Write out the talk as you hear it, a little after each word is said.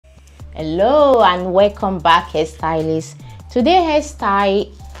Hello and welcome back, hairstylists. Today hairstyle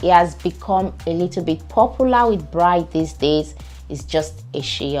has become a little bit popular with bride these days. It's just a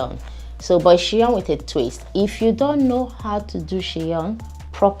chignon. But chignon with a twist. If you don't know how to do chignon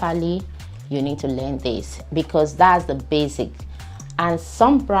properly, you need to learn this because that's the basic. And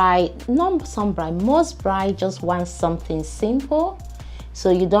most bride just want something simple. So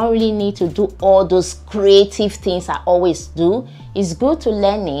you don't really need to do all those creative things I always do. It's good to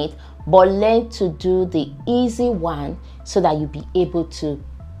learn it, but learn to do the easy one so that you'll be able to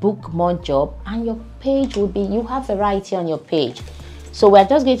book more job and your page will be, you have variety on your page. So we're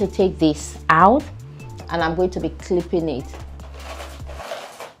just going to take this out and I'm going to be clipping it.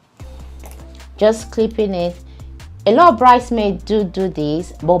 Just clipping it. A lot of bridesmaids do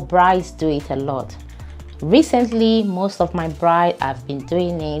this, but brides do it a lot. Recently, most of my brides have been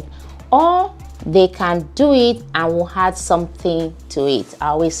doing it, or they can do it and will add something to it. I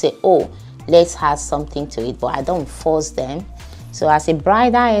always say, oh, let's add something to it, but I don't force them. So as a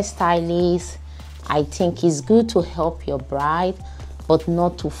bridal hairstylist, I think it's good to help your bride, but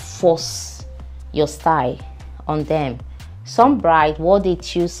not to force your style on them. Some bride, what they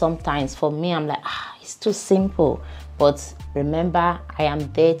choose sometimes, for me, I'm like, it's too simple. But remember, I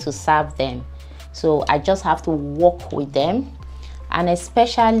am there to serve them. So I just have to work with them. And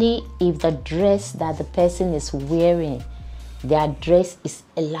especially if the dress that the person is wearing, their dress is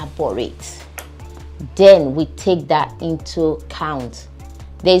elaborate, then we take that into account.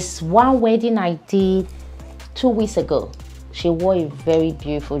 There's one wedding I did 2 weeks ago. She wore a very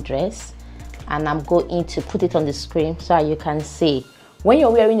beautiful dress, and I'm going to put it on the screen so you can see. When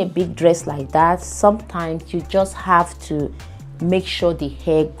you're wearing a big dress like that, sometimes you just have to make sure the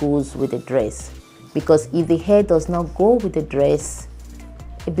hair goes with the dress. Because if the hair does not go with the dress,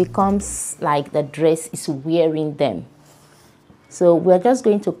 it becomes like the dress is wearing them. So we're just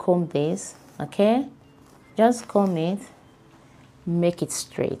going to comb this, okay? Just comb it, make it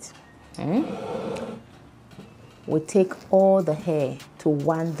straight. We take all the hair to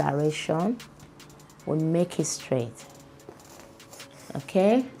one direction, we make it straight.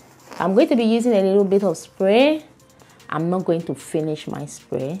 Okay? I'm going to be using a little bit of spray. I'm not going to finish my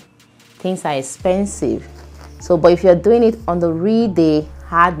spray. Things are expensive. But if you're doing it on the real day,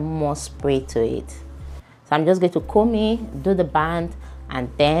 add more spray to it. So I'm just going to comb it, do the band,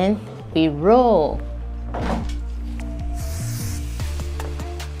 and then we roll.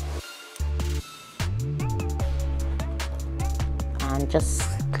 And just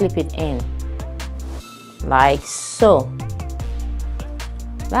clip it in, like so.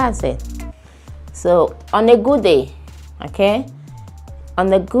 That's it. So on a good day, okay?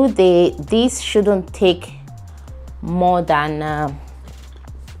 On a good day, this shouldn't take more than,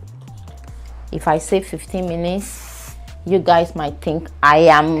 if I say 15 minutes, you guys might think I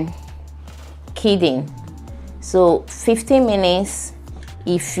am kidding. So 15 minutes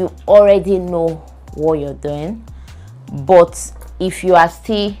if you already know what you're doing. But if you are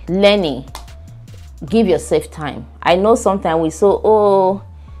still learning, give yourself time. I know sometimes we say, oh,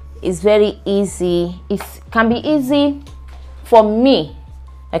 it's very easy. It can be easy for me,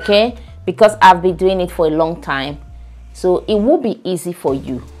 okay, because I've been doing it for a long time. So it will be easy for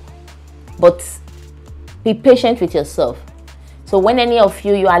you, but be patient with yourself. So when any of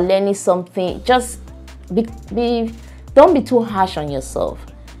you are learning something, just don't be too harsh on yourself.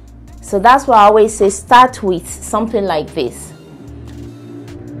 So that's why I always say start with something like this.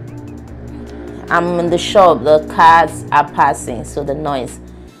 I'm in the shop, the cars are passing, so the noise.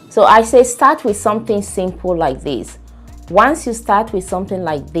 So I say start with something simple like this. Once you start with something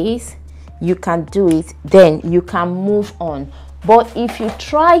like this, you can do it, then you can move on. But if you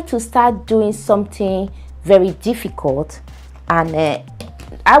try to start doing something very difficult, and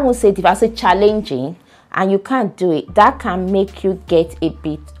I would say if I say challenging, and you can't do it, that can make you get a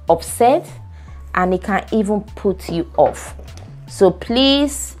bit upset, and it can even put you off. So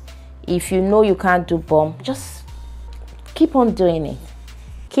please, if you know you can't do bomb, just keep on doing it.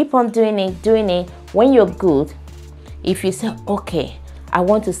 Keep on doing it. When you're good, if you say, okay, I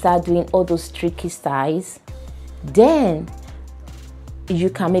want to start doing all those tricky styles, then you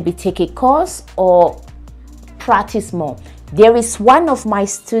can maybe take a course or practice more. There is one of my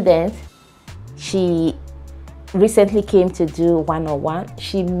students, she recently came to do 101.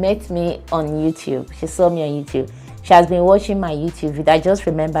 She met me on YouTube. She saw me on YouTube. She has been watching my YouTube video. I just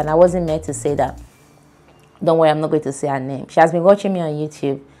remembered, I wasn't meant to say that. Don't worry, I'm not going to say her name. She has been watching me on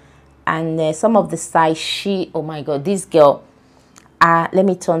YouTube. And some of the styles, oh my God, this girl, let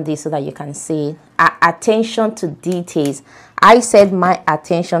me turn this so that you can see. Attention to details. I said my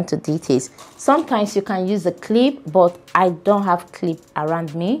attention to details. Sometimes you can use a clip, but I don't have clip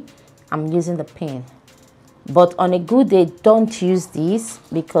around me. I'm using the pin. But on a good day, don't use this,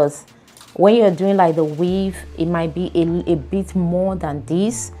 because when you're doing like the weave, it might be a bit more than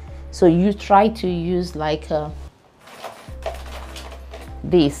this. So you try to use like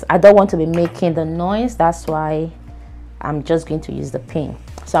this. I don't want to be making the noise, that's why I'm just going to use the pin.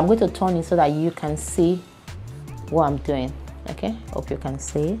 So I'm going to turn it so that you can see what I'm doing. Okay, hope you can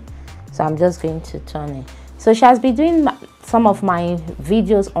see. So I'm just going to turn it. So she has been doing some of my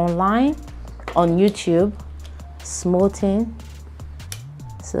videos online on YouTube, smoothing.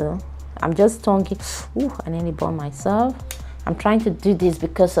 So I'm just tonguing. Ooh, I nearly burned myself. I'm trying to do this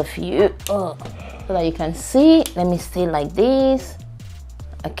because of you, so that you can see. Let me stay like this.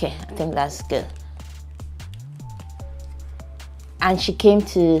 Okay, I think that's good. And she came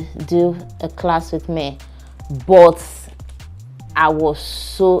to do a class with me, but I was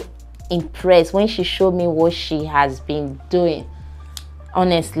so impressed when she showed me what she has been doing.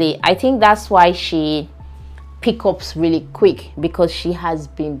 Honestly, I think that's why she pick up really quick, because she has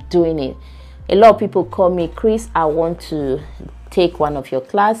been doing it. A lot of people call me, Chris, I want to take one of your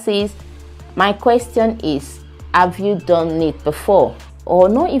classes. My question is, have you done it before? Or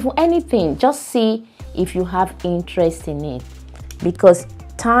not even anything, just see if you have interest in it. Because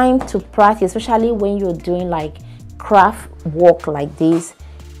time to practice, especially when you're doing like craft work like this,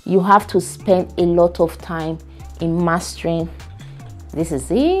 you have to spend a lot of time in mastering. This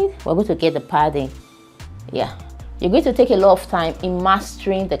is it. We're going to get the padding. Yeah, you're going to take a lot of time in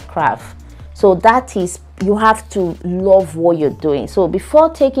mastering the craft. So that is, you have to love what you're doing. So before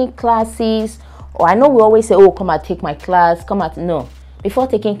taking classes, or I know we always say, oh, come and take my class, come at, no. Before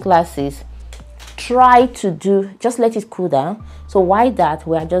taking classes, try to do, just let it cool down. So why that,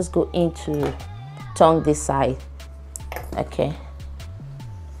 we are just going to tongue this side. Okay,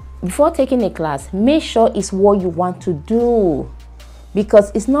 before taking a class, make sure it's what you want to do,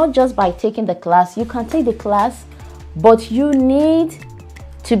 because it's not just by taking the class. You can take the class, but you need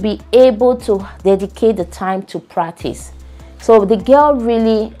to be able to dedicate the time to practice. So the girl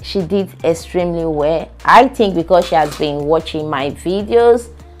really, she did extremely well. I think because she has been watching my videos,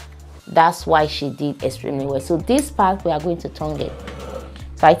 that's why she did extremely well. So this part, we are going to tongue it.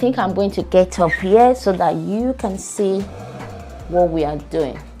 So I think I'm going to get up here so that you can see what we are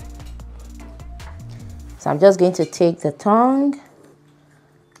doing. So I'm just going to take the tongue,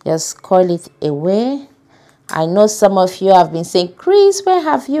 just coil it away. I know some of you have been saying, Chris, where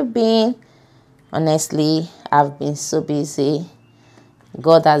have you been? Honestly, I've been so busy.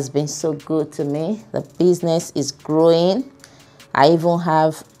 God has been so good to me. The business is growing. I even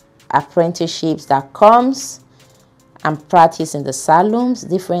have apprenticeships that comes and practice in the salons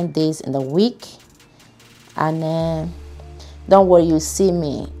different days in the week. And don't worry, you see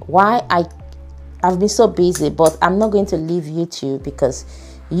me. Why I've been so busy, but I'm not going to leave YouTube, because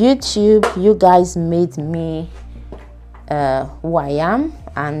YouTube, you guys made me who I am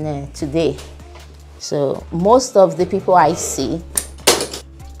and today. So most of the people I see,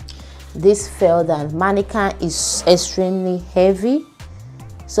 this felt and mannequin is extremely heavy.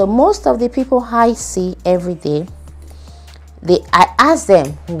 So most of the people I see every day, I ask them,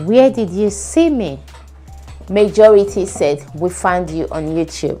 where did you see me? Majority said, we found you on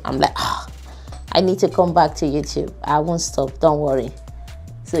YouTube. I'm like, oh, I need to come back to YouTube. I won't stop, don't worry.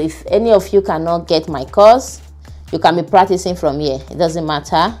 So if any of you cannot get my course, you can be practicing from here. It doesn't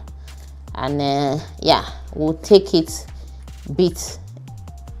matter. And yeah, we'll take it bit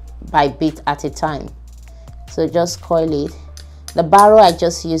by bit at a time. So just coil it. The barrel I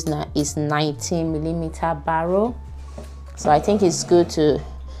just used now is 19mm barrel. So I think it's good to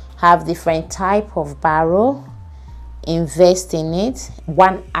have different type of barrel. Invest in it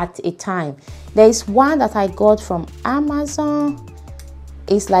one at a time. There is one that I got from Amazon.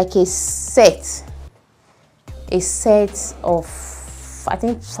 It's like a set of, I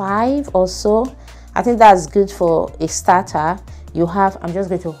think 5 or so. I think that's good for a starter. You have, I'm just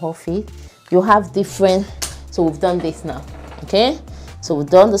going to off it. You have different, so we've done this now. Okay, so we've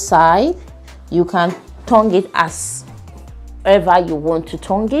done the side. You can tongue it as ever you want to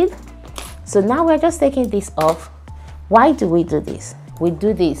tongue it. So now we're just taking this off. Why do we do this? We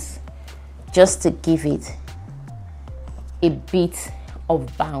do this just to give it a bit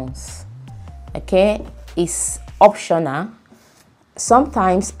of bounce. Okay, it's optional.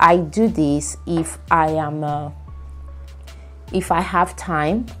 Sometimes I do this if I am if I have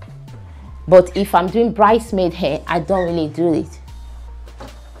time, but if I'm doing bridesmaid hair, I don't really do it.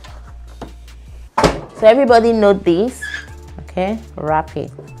 So everybody know this. Okay, wrap it,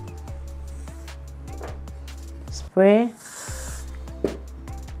 spray.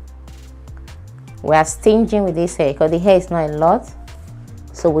 We are stinging with this hair because the hair is not a lot.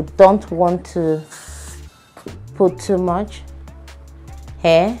 so we don't want to put too much.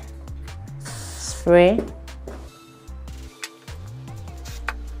 Hair spray.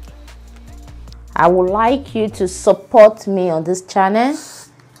 I would like you to support me on this channel.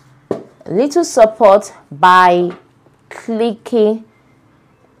 Little support by clicking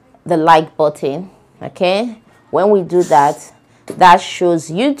the like button. Okay, when we do that, that shows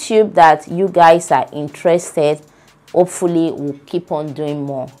YouTube that you guys are interested. Hopefully we'll keep on doing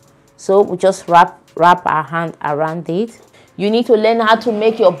more. So we just wrap our hand around it. You need to learn how to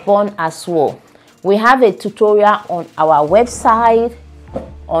make your bun as well. We have a tutorial on our website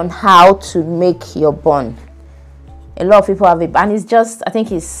on how to make your bun. A lot of people have it, and it's just, I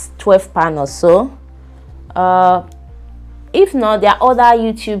think it's £12 or so. If not, there are other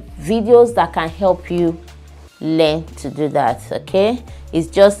YouTube videos that can help you learn to do that. Okay, it's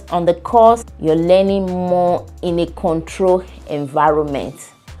just on the course you're learning more in a controlled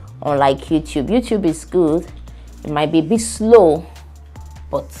environment, unlike YouTube. YouTube is good, it might be a bit slow,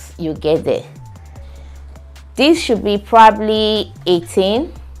 but you get there. This should be probably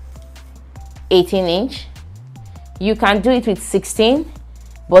 18 inch. You can do it with 16,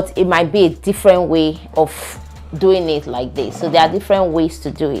 but it might be a different way of doing it like this. So there are different ways to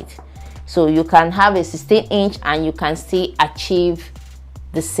do it. So you can have a 16 inch and you can still achieve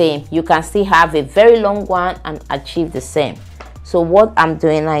the same. You can still have a very long one and achieve the same. So what I'm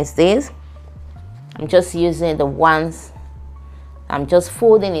doing now is this. I'm just using the ones, I'm just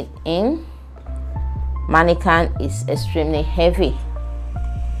folding it in. Mannequin is extremely heavy.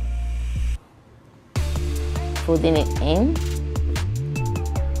 Folding it in.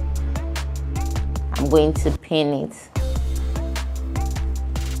 I'm going to pin it.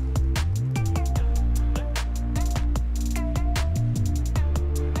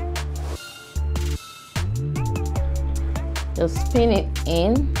 Just pin it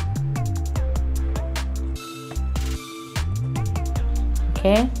in.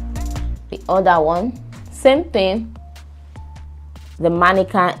 Okay, the other one, same thing. The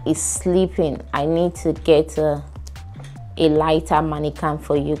mannequin is sleeping. I need to get a lighter mannequin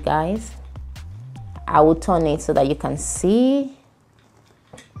for you guys. I will turn it so that you can see.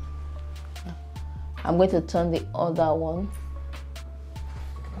 I'm going to turn the other one.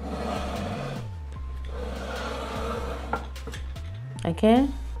 Okay,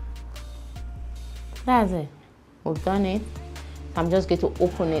 that's it. We've done it. I'm just going to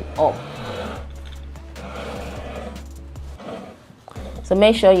open it up. So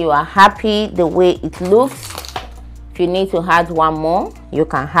make sure you are happy the way it looks. If you need to add one more, you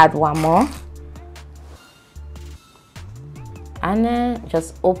can add one more. And then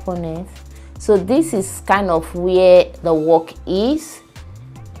just open it. So this is kind of where the work is.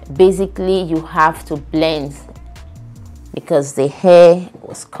 Basically, you have to blend because the hair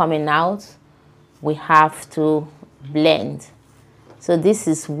was coming out. We have to blend. So this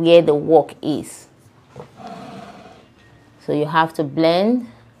is where the work is. So you have to blend,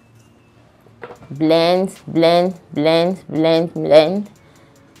 blend, blend, blend, blend, blend.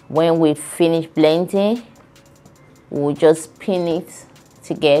 When we finish blending, we'll just pin it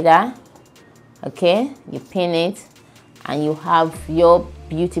together. Okay, you pin it and you have your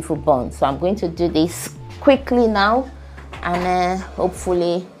beautiful bun. So I'm going to do this quickly now, and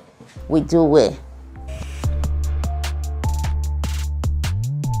hopefully we do well.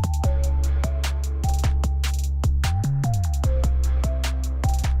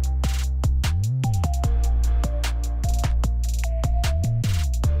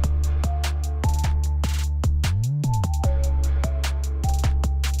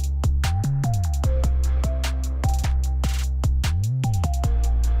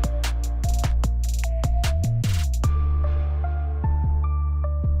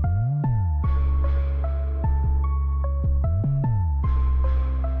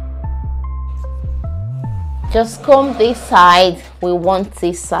 Just comb this side. We want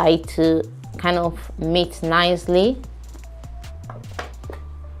this side to kind of meet nicely.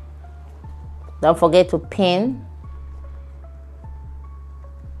 Don't forget to pin.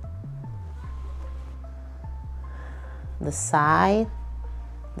 The side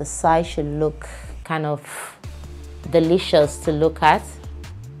should look kind of delicious to look at.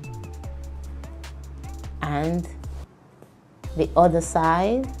 And the other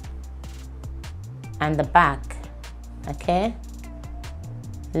side. And the back. Okay,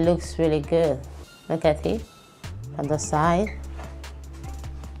 looks really good. Look at it on the side.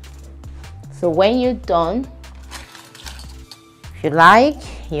 So when you're done, if you like,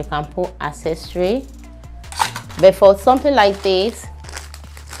 you can put accessory, but for something like this,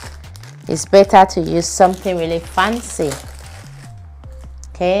 it's better to use something really fancy.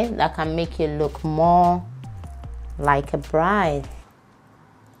 hair that can make you look more like a bride.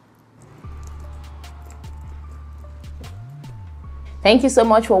 Thank you so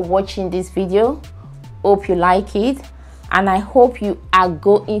much for watching this video. Hope you like it, and I hope you are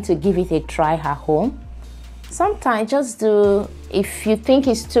going to give it a try at home. Sometimes just do, if you think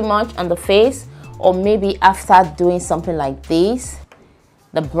it's too much on the face, or maybe after doing something like this,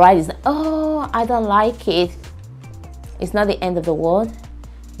 the bride is, oh, I don't like it. It's not the end of the world.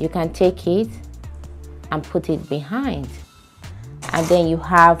 You can take it and put it behind, and then you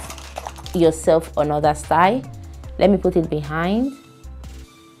have yourself another style. Let me put it behind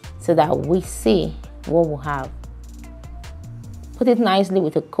so that we see what we'll have. Put it nicely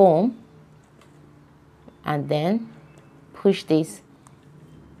with a comb, and then push this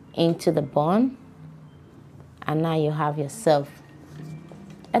into the bun, and now you have yourself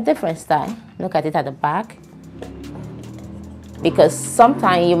a different style. Look at it at the back, because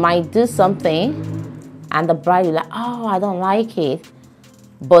sometimes you might do something and the bride will like, oh, I don't like it.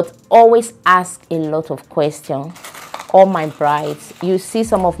 But always ask a lot of questions. All my brides, you see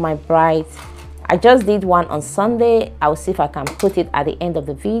some of my brides, I just did one on Sunday. I'll see if I can put it at the end of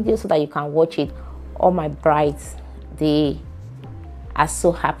the video so that you can watch it. All my brides, they are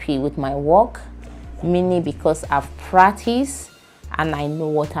so happy with my work, meaning because I've practiced and I know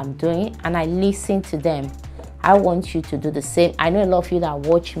what I'm doing and I listen to them. I want you to do the same. I know a lot of you that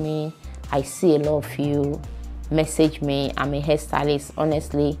watch me, I see a lot of you message me. I'm a hairstylist.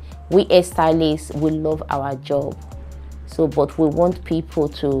 Honestly, we hairstylists, we love our job. So, but we want people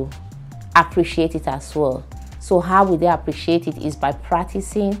to appreciate it as well. So how will they appreciate it is by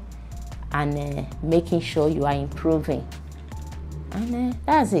practicing and making sure you are improving. And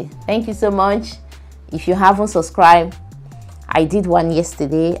that's it. Thank you so much. If you haven't subscribed, I did one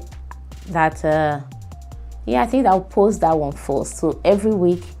yesterday that yeah, I think I'll post that one first. So every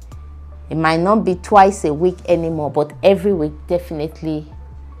week, it might not be twice a week anymore, but every week definitely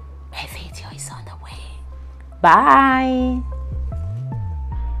my video is on the way. Bye.